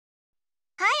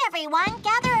everyone,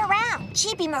 gather around.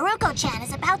 Chibi Maruko Chan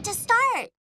is about to start.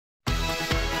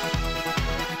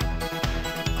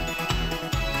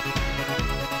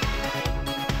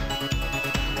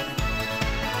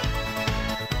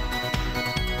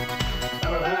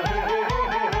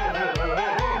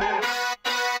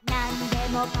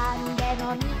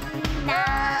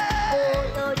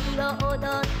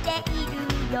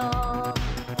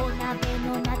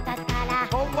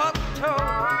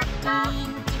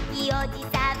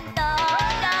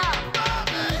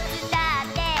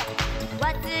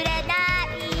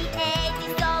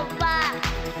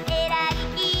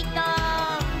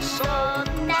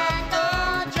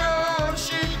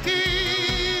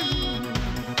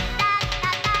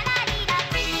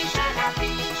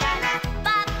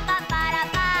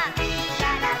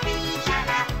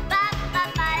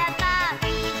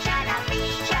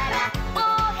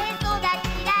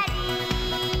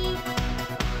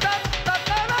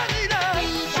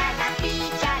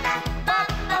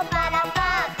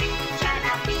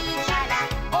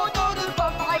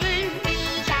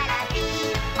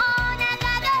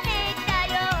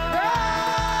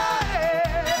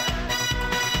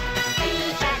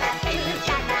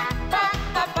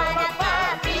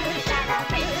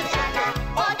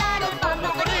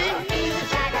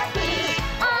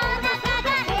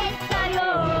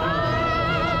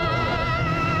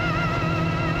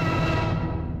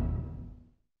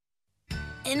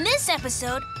 In this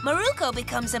episode, Maruko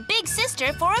becomes a big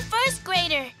sister for a first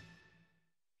grader.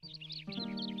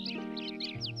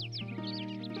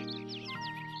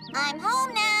 I'm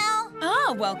home now.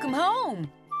 Ah, welcome home.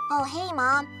 Oh, hey,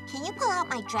 Mom. Can you pull out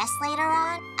my dress later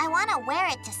on? I want to wear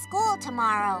it to school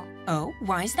tomorrow. Oh,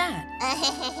 why's that?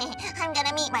 I'm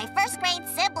gonna meet my first grade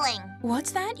sibling.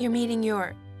 What's that? You're meeting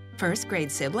your first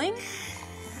grade sibling?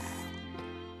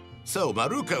 So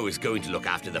Maruko is going to look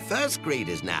after the first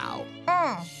graders now.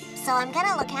 So I'm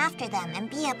gonna look after them and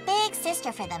be a big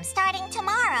sister for them starting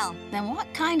tomorrow. Then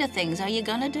what kind of things are you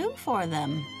gonna do for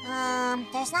them?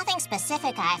 There's nothing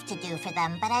specific I have to do for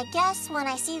them, but I guess when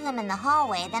I see them in the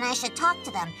hallway, then I should talk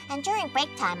to them. And during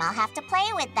break time, I'll have to play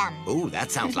with them. Oh, that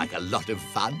sounds like a lot of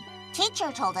fun.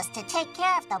 Teacher told us to take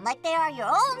care of them like they are your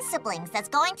own siblings that's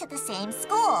going to the same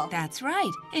school. That's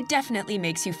right. It definitely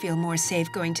makes you feel more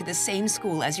safe going to the same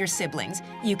school as your siblings.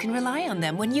 You can rely on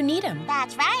them when you need them.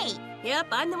 That's right. Yep,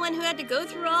 I'm the one who had to go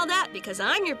through all that because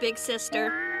I'm your big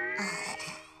sister.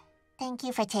 Thank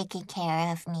you for taking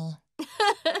care of me.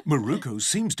 Maruko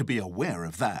seems to be aware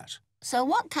of that. So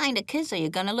what kind of kids are you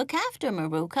gonna look after,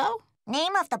 Maruko?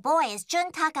 Name of the boy is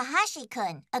Jun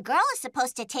Takahashi-kun. A girl is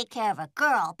supposed to take care of a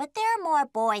girl, but there are more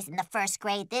boys in the first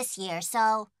grade this year,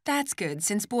 so... That's good,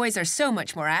 since boys are so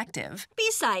much more active.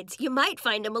 Besides, you might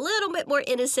find him a little bit more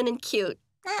innocent and cute.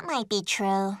 That might be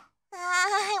true.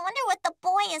 I wonder what the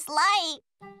boy is like.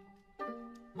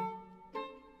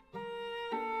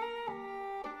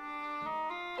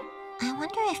 I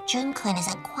wonder if Jun-kun is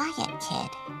a quiet kid.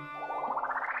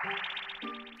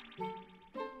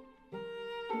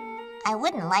 I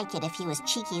wouldn't like it if he was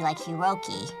cheeky like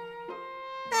Hiroki.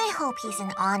 I hope he's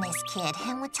an honest kid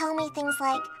and would tell me things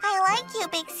like, I like you,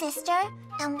 big sister.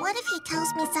 And what if he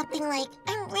tells me something like,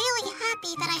 I'm really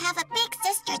happy that I have a big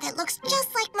sister that looks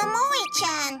just like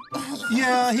Momoe-chan?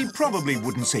 Yeah, he probably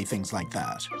wouldn't say things like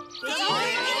that.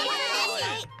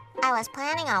 I was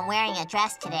planning on wearing a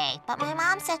dress today, but my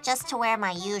mom said just to wear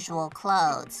my usual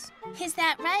clothes. Is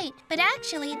that right? But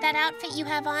actually, that outfit you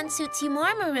have on suits you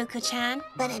more, Maruko-chan.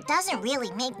 But it doesn't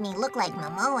really make me look like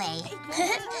Momoe.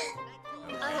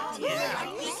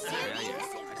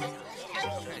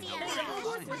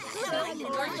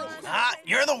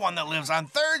 You're the one that lives on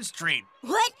 3rd Street.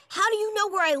 What? How do you know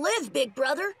where I live, big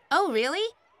brother? Oh, really?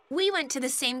 We went to the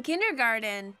same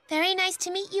kindergarten. Very nice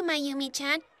to meet you,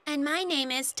 Mayumi-chan. And my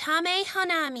name is Tamae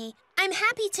Hanami. I'm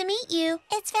happy to meet you.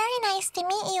 It's very nice to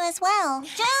meet you as well.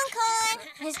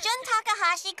 Jun-kun! Is Jun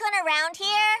Takahashi-kun around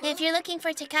here? If you're looking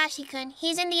for Takashi-kun,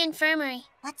 he's in the infirmary.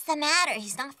 What's the matter?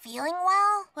 He's not feeling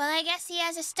well? Well, I guess he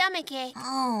has a stomachache.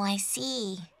 Oh, I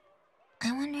see.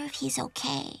 I wonder if he's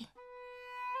okay.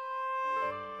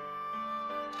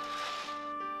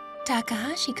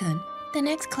 Takahashi-kun, the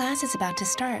next class is about to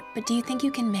start, but do you think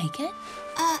you can make it?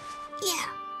 Yeah.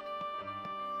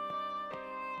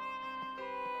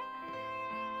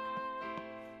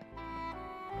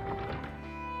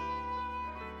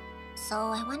 So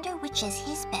I wonder which is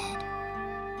his bed.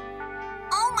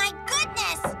 Oh my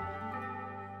goodness!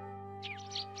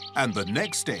 And the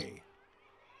next day...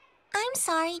 I'm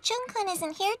sorry, Jun-kun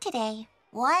isn't here today.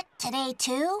 What? Today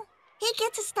too? He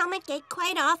gets a stomachache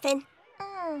quite often.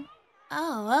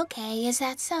 Oh, okay. Is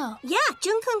that so? Yeah,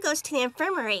 Jun-kun goes to the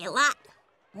infirmary a lot.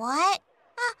 What?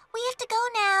 we have to go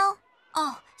now.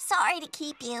 Oh, sorry to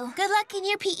keep you. Good luck in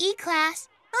your PE class.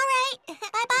 All right.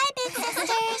 Bye-bye, big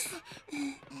sisters.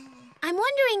 I'm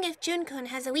wondering if Junkun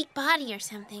has a weak body or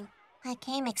something. I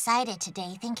came excited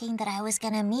today thinking that I was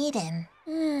gonna meet him.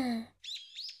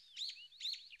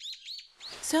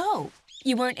 So,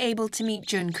 you weren't able to meet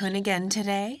Junkun again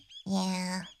today?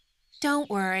 Yeah. Don't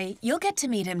worry, you'll get to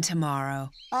meet him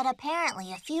tomorrow. But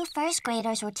apparently a few first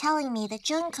graders were telling me that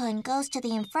Junkun goes to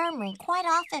the infirmary quite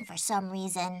often for some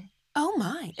reason. Oh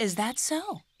my, is that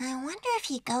so? I wonder if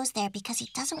he goes there because he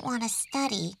doesn't want to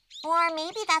study. Or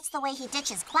maybe that's the way he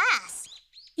ditches class.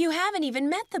 You haven't even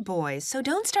met the boys, so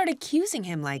don't start accusing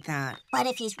him like that. But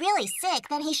if he's really sick,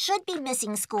 then he should be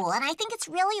missing school. And I think it's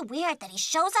really weird that he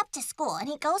shows up to school and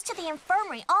he goes to the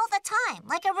infirmary all the time,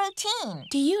 like a routine.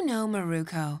 Do you know,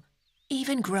 Maruko?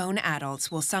 Even grown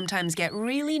adults will sometimes get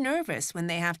really nervous when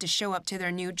they have to show up to their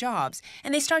new jobs,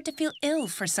 and they start to feel ill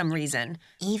for some reason.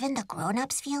 Even the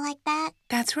grown-ups feel like that?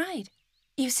 That's right.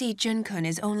 You see, Junkun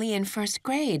is only in first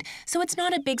grade, so it's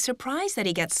not a big surprise that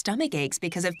he gets stomach aches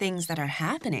because of things that are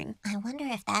happening. I wonder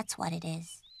if that's what it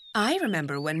is. I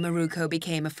remember when Maruko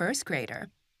became a first grader.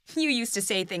 You used to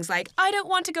say things like, "I don't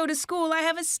want to go to school, I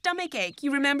have a stomach ache."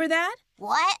 You remember that?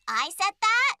 What? I said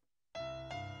that?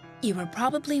 You were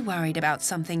probably worried about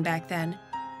something back then.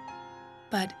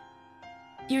 But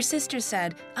your sister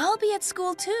said, "I'll be at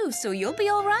school too, so you'll be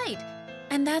all right."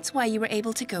 And that's why you were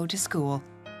able to go to school.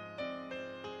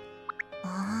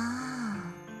 Oh.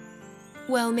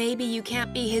 Well, maybe you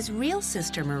can't be his real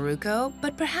sister, Maruko,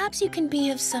 but perhaps you can be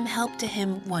of some help to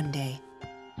him one day.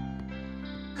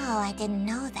 Oh, I didn't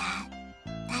know that.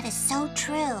 That is so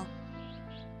true.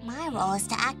 My role is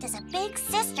to act as a big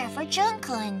sister for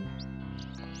Junkun.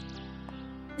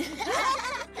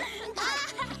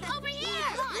 Over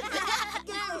here!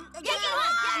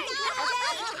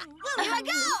 Here I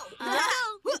go!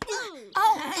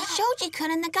 Oh, it's Shoji-kun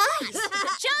and the guys.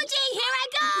 Shoji, here I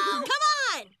go! Come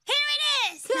on! Here it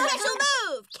is! Special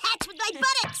move! Catch with my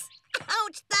buttocks!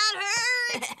 Ouch, that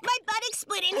hurts! My buttocks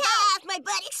split in half! My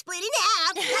buttocks split in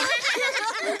half!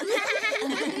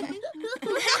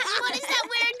 What is that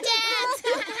weird dance?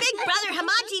 Big brother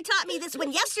Hamaji taught me this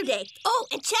one yesterday. Oh,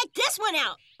 and check this one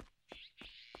out.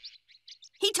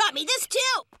 He taught me this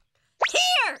too.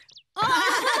 Here!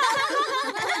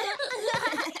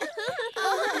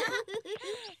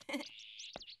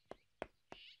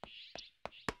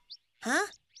 Huh?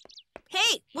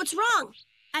 Hey, what's wrong?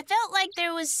 I felt like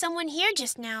there was someone here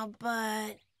just now,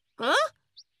 but... Huh?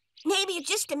 Maybe you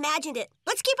just imagined it.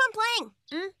 Let's keep on playing.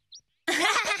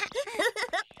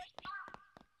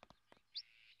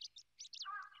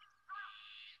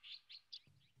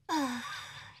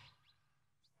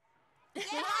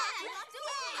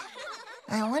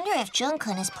 I wonder if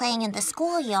Junkun is playing in the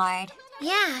schoolyard.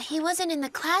 Yeah, he wasn't in the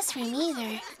classroom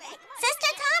either.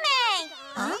 Sister Tamae!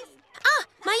 Huh? Ah,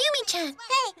 Mayumi-chan!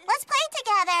 Hey, let's play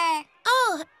together.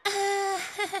 Oh,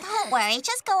 Don't worry,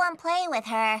 just go and play with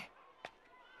her.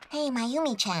 Hey,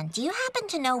 Mayumi-chan, do you happen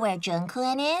to know where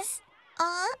Junkun is?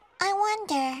 I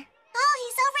wonder. Oh,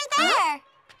 he's over there.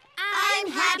 I'm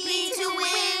happy to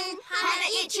win. Hana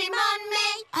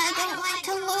Ichimon-me. I don't like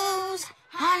to lose.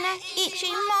 Hana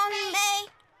Ichimon-me.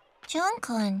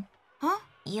 Junkun. Huh?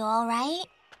 You all right?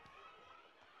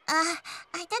 I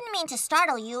didn't mean to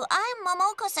startle you. I'm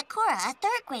Momoko Sakura, a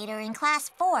third grader in class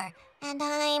 4. And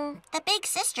I'm the big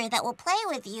sister that will play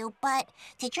with you, but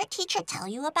did your teacher tell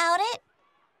you about it?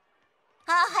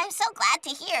 Oh, I'm so glad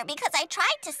to hear because I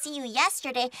tried to see you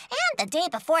yesterday and the day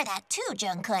before that too,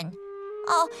 Junkun.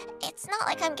 Oh, it's not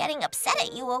like I'm getting upset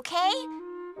at you, okay?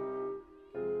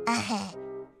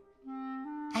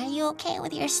 Are you okay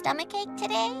with your stomachache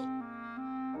today?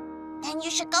 Then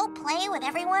you should go play with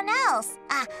everyone else.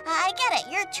 I get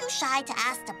it. You're too shy to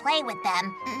ask to play with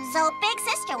them. So Big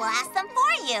Sister will ask them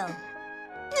for you.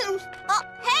 Oh,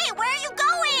 hey, where are you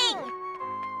going?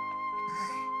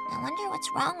 I wonder what's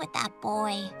wrong with that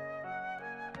boy.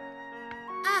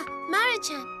 Ah,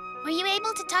 Maru-chan, were you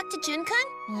able to talk to Junkun?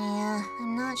 Yeah,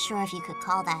 I'm not sure if you could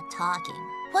call that talking.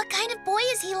 What kind of boy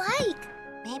is he like?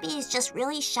 Maybe he's just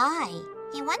really shy.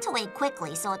 He went away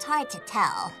quickly, so it's hard to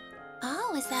tell.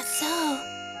 Oh, is that so?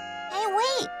 Hey,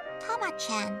 wait!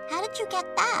 Tama-chan, how did you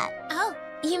get that? Oh,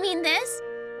 you mean this?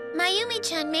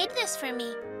 Mayumi-chan made this for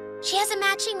me. She has a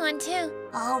matching one, too.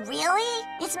 Oh, really?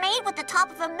 It's made with the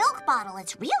top of a milk bottle.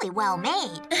 It's really well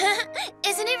made.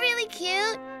 Isn't it really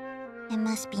cute? It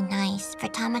must be nice for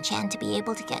Tama-chan to be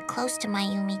able to get close to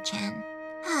Mayumi-chan.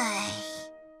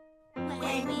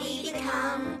 When we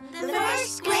become the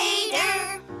first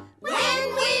grader,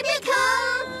 when we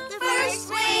become the first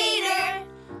grader,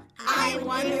 I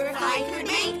wonder if I could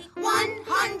make one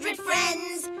 100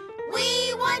 friends.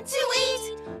 We want to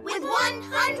eat with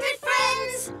 100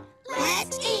 friends.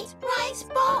 Let's eat rice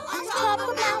ball on top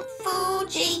of Mount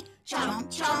Fuji.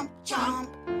 Chomp, chomp, chomp.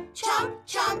 Chomp,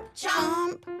 chomp,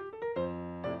 chomp.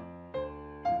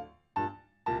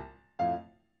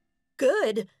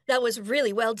 Good. That was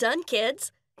really well done,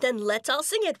 kids. Then let's all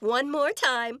sing it one more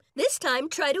time. This time,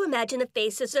 try to imagine the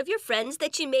faces of your friends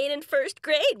that you made in first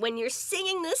grade when you're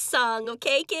singing this song,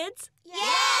 okay, kids?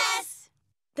 Yes!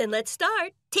 Then let's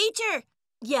start. Teacher,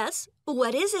 Yes,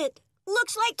 what is it?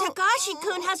 looks like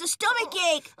Takashi-kun has a stomach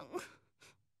ache.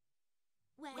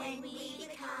 When we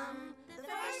become the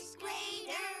first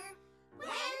grader,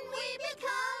 when we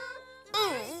become the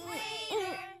first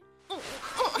grader.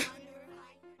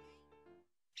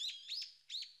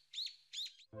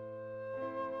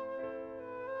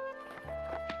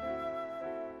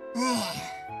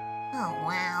 Oh,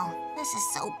 wow. This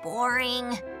is so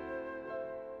boring.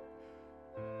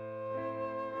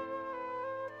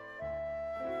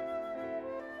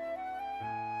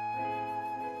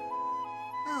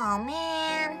 Oh,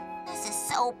 man. This is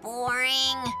so boring.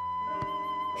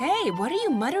 Hey, what are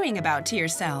you muttering about to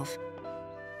yourself?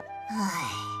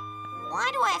 Why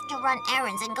do I have to run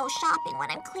errands and go shopping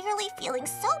when I'm clearly feeling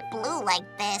so blue like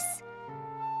this?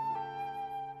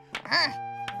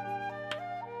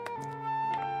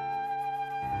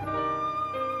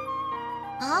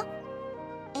 Huh?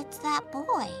 It's that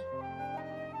boy.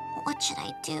 What should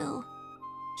I do?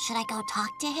 Should I go talk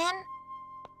to him?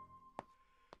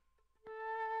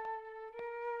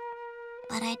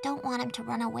 But I don't want him to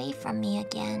run away from me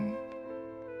again.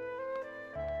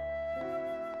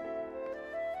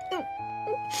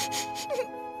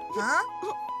 Huh?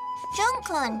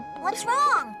 Jungkoon, what's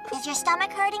wrong? Is your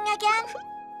stomach hurting again?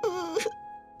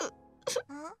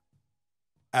 Huh?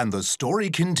 And the story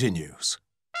continues.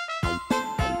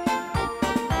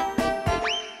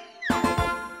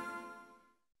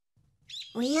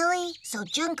 Really? So,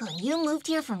 Jungkoon, you moved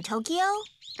here from Tokyo?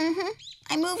 Mm-hmm.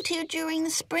 I moved here during the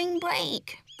spring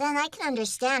break. Then I can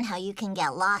understand how you can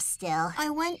get lost still. I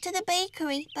went to the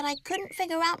bakery, but I couldn't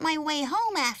figure out my way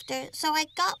home after, so I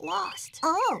got lost.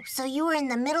 Oh, so you were in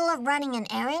the middle of running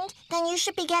an errand? Then you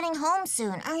should be getting home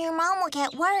soon, or your mom will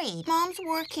get worried. Mom's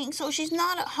working, so she's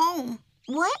not at home.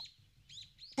 What?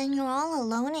 Then you're all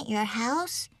alone at your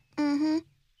house? Mm-hmm.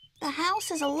 The house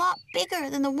is a lot bigger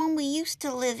than the one we used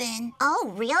to live in.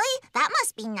 Oh, really? That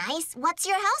must be nice. What's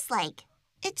your house like?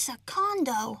 It's a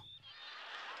condo.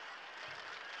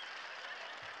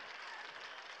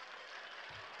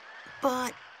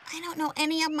 But I don't know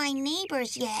any of my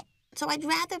neighbors yet, so I'd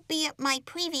rather be at my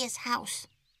previous house.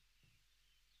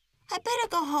 I better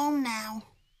go home now.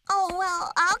 Oh,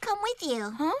 well, I'll come with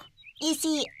you. Huh? You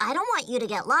see, I don't want you to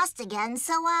get lost again,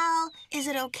 so I'll... Is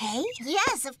it okay?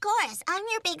 Yes, of course. I'm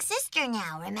your big sister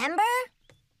now, remember?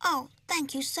 Oh,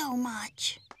 thank you so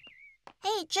much.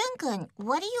 Hey, Jungkoon,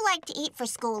 what do you like to eat for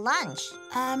school lunch?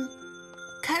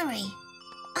 Curry.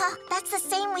 Oh, that's the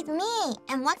same with me.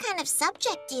 And what kind of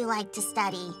subject do you like to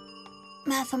study?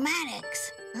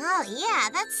 Mathematics. Oh, yeah,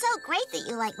 that's so great that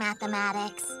you like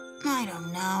mathematics. I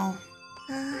don't know.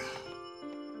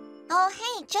 Oh,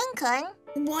 hey, Jungkoon.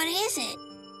 What is it?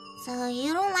 So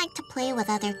you don't like to play with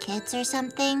other kids or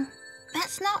something?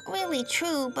 That's not really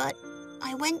true, but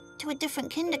I went to a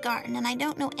different kindergarten and I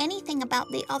don't know anything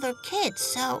about the other kids,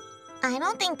 so... I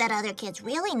don't think that other kids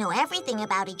really know everything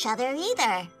about each other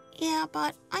either. Yeah,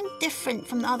 but I'm different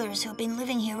from others who've been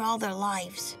living here all their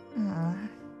lives.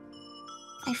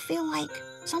 I feel like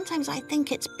sometimes I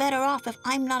think it's better off if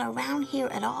I'm not around here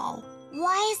at all.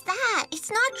 Why is that?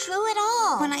 It's not true at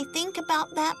all. When I think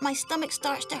about that, my stomach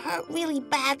starts to hurt really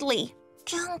badly.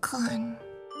 Jungkoon.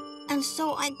 And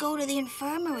so I go to the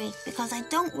infirmary because I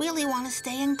don't really want to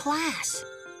stay in class.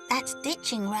 That's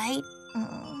ditching, right?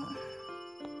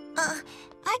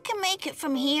 I can make it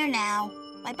from here now.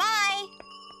 Bye-bye.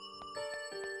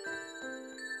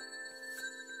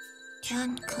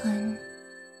 Jungkoon.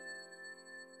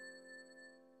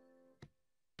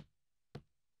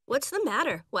 What's the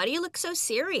matter? Why do you look so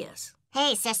serious?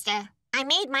 Hey, sister. I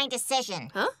made my decision.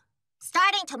 Huh?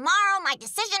 Starting tomorrow, my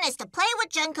decision is to play with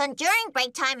Jungkoon during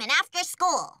break time and after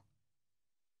school.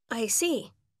 I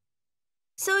see.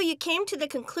 So you came to the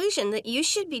conclusion that you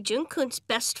should be Jungkoon's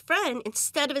best friend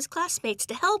instead of his classmates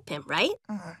to help him, right?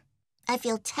 I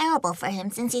feel terrible for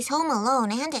him since he's home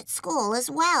alone and at school as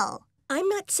well. I'm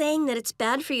not saying that it's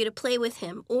bad for you to play with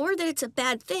him or that it's a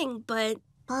bad thing, but...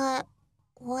 But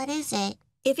what is it?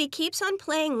 If he keeps on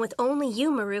playing with only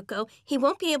you, Maruko, he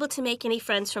won't be able to make any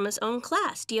friends from his own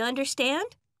class. Do you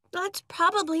understand? That's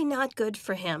probably not good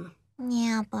for him.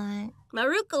 Yeah, but...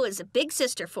 Maruko is a big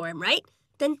sister for him, right?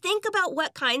 Then think about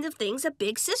what kinds of things a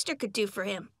big sister could do for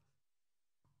him.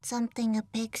 Something a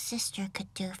big sister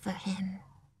could do for him.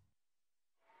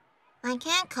 I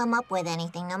can't come up with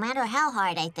anything, no matter how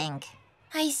hard I think.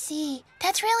 I see.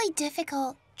 That's really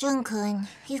difficult. Jun-kun,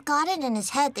 he's got it in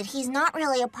his head that he's not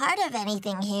really a part of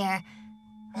anything here.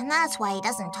 And that's why he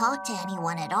doesn't talk to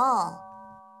anyone at all.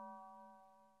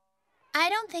 I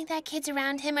don't think that kids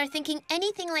around him are thinking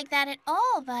anything like that at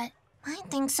all, but... I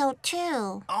think so,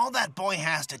 too. All that boy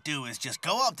has to do is just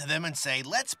go up to them and say,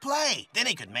 "Let's play." Then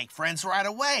he could make friends right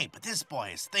away. But this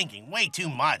boy is thinking way too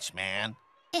much, man.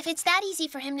 If it's that easy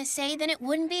for him to say, then it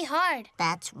wouldn't be hard.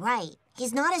 That's right.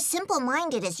 He's not as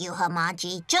simple-minded as you,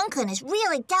 Hamaji. Jun-kun is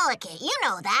really delicate. You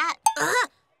know that.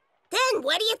 Then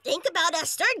what do you think about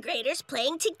us third graders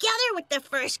playing together with the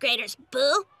first graders,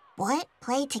 Boo? What?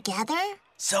 Play together?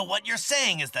 So what you're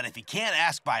saying is that if he can't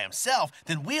ask by himself,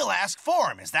 then we'll ask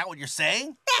for him. Is that what you're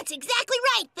saying? That's exactly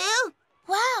right, Boo.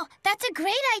 Wow, that's a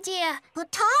great idea.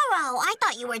 But Taro, I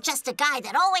thought you were just a guy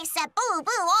that always said boo,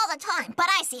 boo all the time. But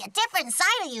I see a different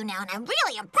side of you now, and I'm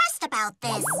really impressed about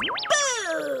this.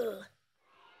 Boo!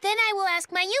 Then I will ask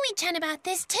Mayumi-chan about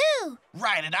this, too.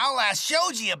 Right, and I'll ask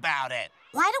Shoji about it.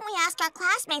 Why don't we ask our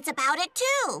classmates about it,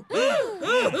 too?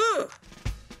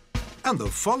 And the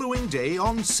following day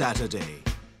on Saturday.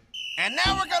 And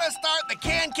now we're gonna start the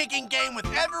can-kicking game with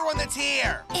everyone that's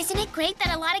here. Isn't it great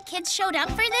that a lot of kids showed up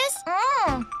for this?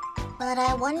 But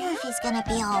I wonder if he's gonna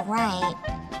be all right.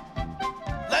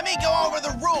 Let me go over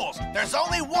the rules. There's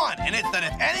only one, and it's that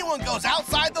if anyone goes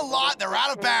outside the lot, they're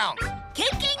out of bounds.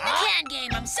 Kicking the can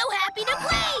game. I'm so happy to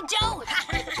play, Joe.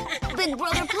 Big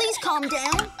brother, please calm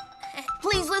down.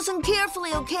 Please listen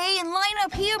carefully, okay? And line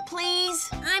up here, please.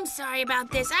 I'm sorry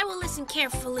about this. I will listen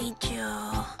carefully,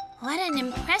 Joe. What an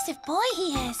impressive boy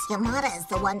he is. Yamada is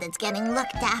the one that's getting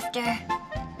looked after.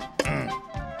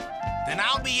 Then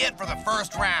I'll be it for the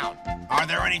first round. Are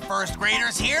there any first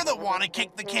graders here that want to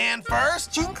kick the can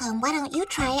first? Jun-kun, why don't you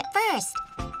try it first?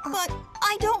 But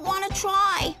I don't want to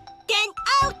try. Then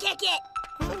I'll kick it.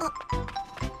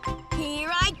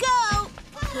 Here I go.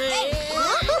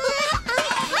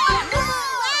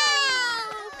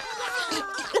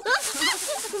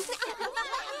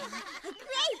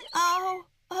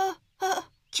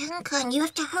 Jun-kun, you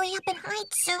have to hurry up and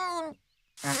hide soon.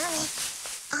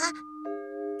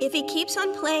 If he keeps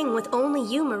on playing with only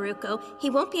you, Maruko, he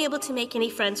won't be able to make any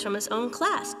friends from his own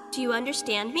class. Do you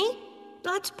understand me?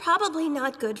 That's probably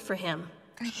not good for him.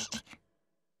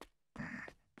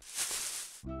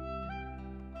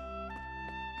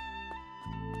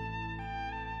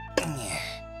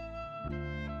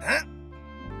 Huh?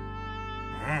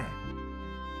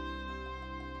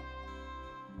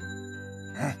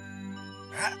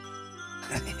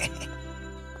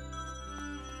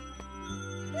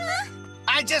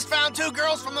 I just found two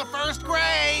girls from the first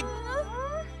grade.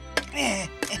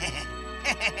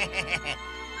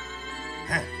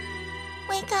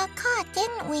 We got caught,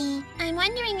 didn't we? I'm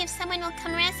wondering if someone will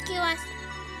come rescue us.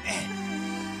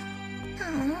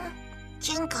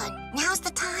 Jun-kun, now's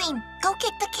the time. Go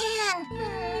kick the can.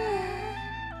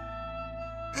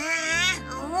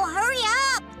 Hurry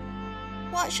up.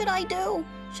 What should I do?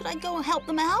 Should I go and help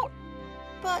them out?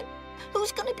 But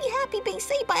who's gonna be happy being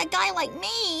saved by a guy like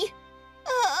me?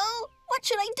 Oh, what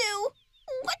should I do?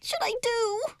 What should I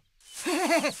do?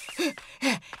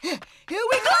 Here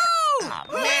we go! Oh,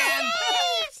 man!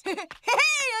 Hey,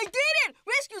 I did it!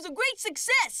 Rescue's a great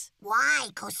success! Why,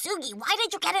 Kosugi? Why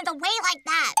did you get in the way like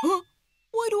that? Huh?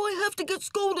 Why do I have to get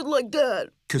scolded like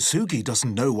that? Kosugi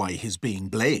doesn't know why he's being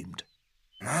blamed.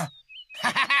 Huh?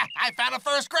 I found a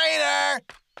first grader!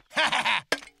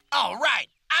 All right,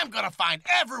 I'm gonna find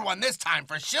everyone this time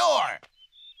for sure.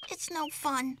 It's no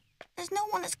fun. There's no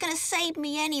one that's gonna save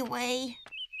me anyway.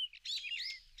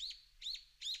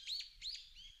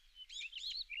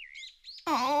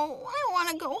 Oh, I want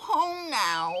to go home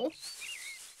now.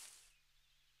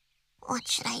 What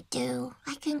should I do?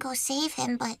 I can go save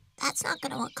him, but that's not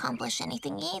going to accomplish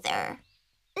anything either.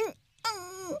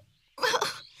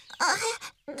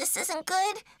 This isn't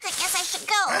good. I guess I should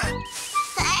go.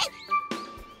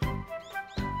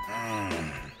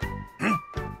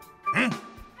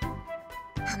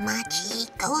 Hamaji,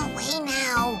 go away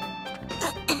now.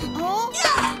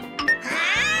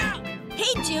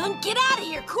 Hey, June, get out of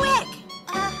here, quick!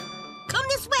 Come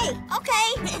this way.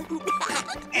 Okay.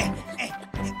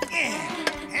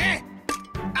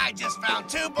 I just found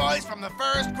two boys from the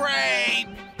first grade.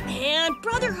 Man,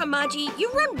 Brother Hamaji, you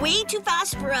run way too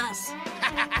fast for us.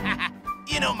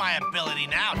 You know my ability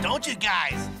now, don't you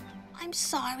guys? I'm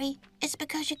sorry. It's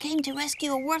because you came to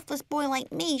rescue a worthless boy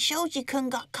like me. Shoji-kun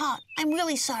got caught. I'm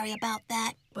really sorry about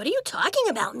that. What are you talking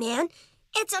about, man?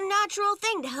 It's a natural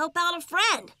thing to help out a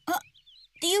friend.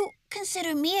 Do you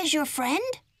consider me as your friend?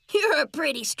 You're a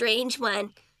pretty strange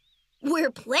one.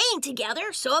 We're playing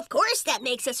together, so of course that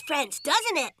makes us friends,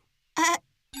 doesn't it?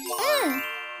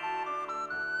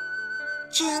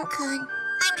 Jun-kun,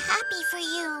 I'm happy for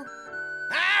you.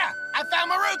 Ah! I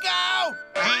found Maruko!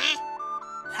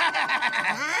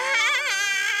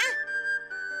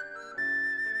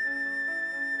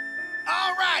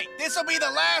 All right, this'll be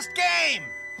the last game.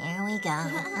 Here we go.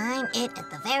 I'm it at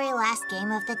the very last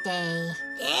game of the day.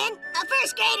 And a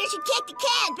first grader should kick the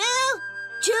can, Boo!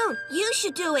 June, you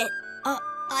should do it.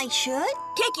 I should?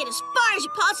 Kick it as far as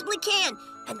you possibly can.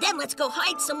 And then let's go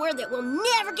hide somewhere that we'll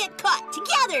never get caught.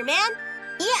 Together, man.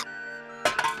 Yeah.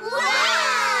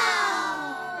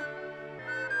 Wow!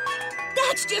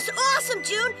 That's just awesome,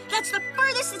 June. That's the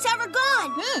furthest it's ever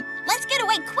gone. Let's get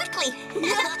away quickly.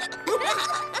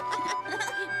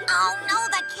 Oh, no,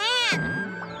 the can!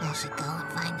 I should go and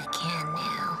find the can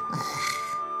now.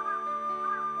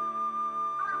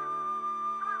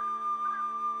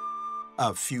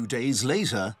 A few days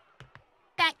later...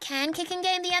 That can-kicking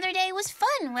game the other day was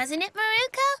fun, wasn't it,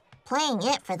 Maruko? Playing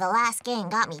it for the last game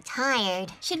got me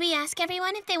tired. Should we ask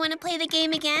everyone if they want to play the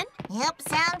game again? Yep,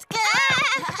 sounds good.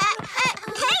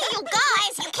 Hey, you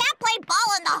guys! You can't play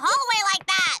ball in the hallway like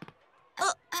that!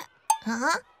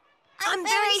 Huh? I'm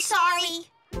very sorry.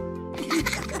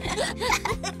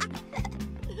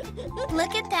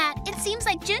 Look at that. It seems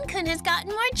like Jun-kun has gotten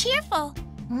more cheerful.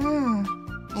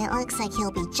 It looks like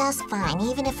he'll be just fine,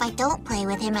 even if I don't play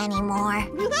with him anymore.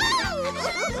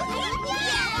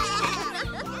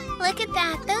 Look at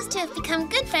that. Those two have become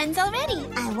good friends already.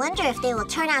 I wonder if they will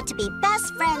turn out to be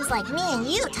best friends like me and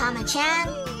you, Tama-chan.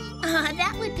 Aw,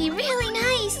 that would be really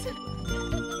nice.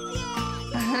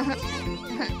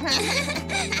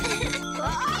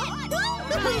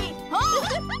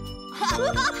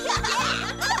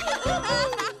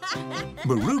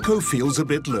 Maruko feels a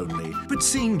bit lonely, but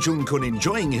seeing Jun-kun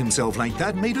enjoying himself like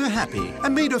that made her happy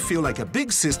and made her feel like a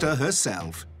big sister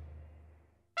herself.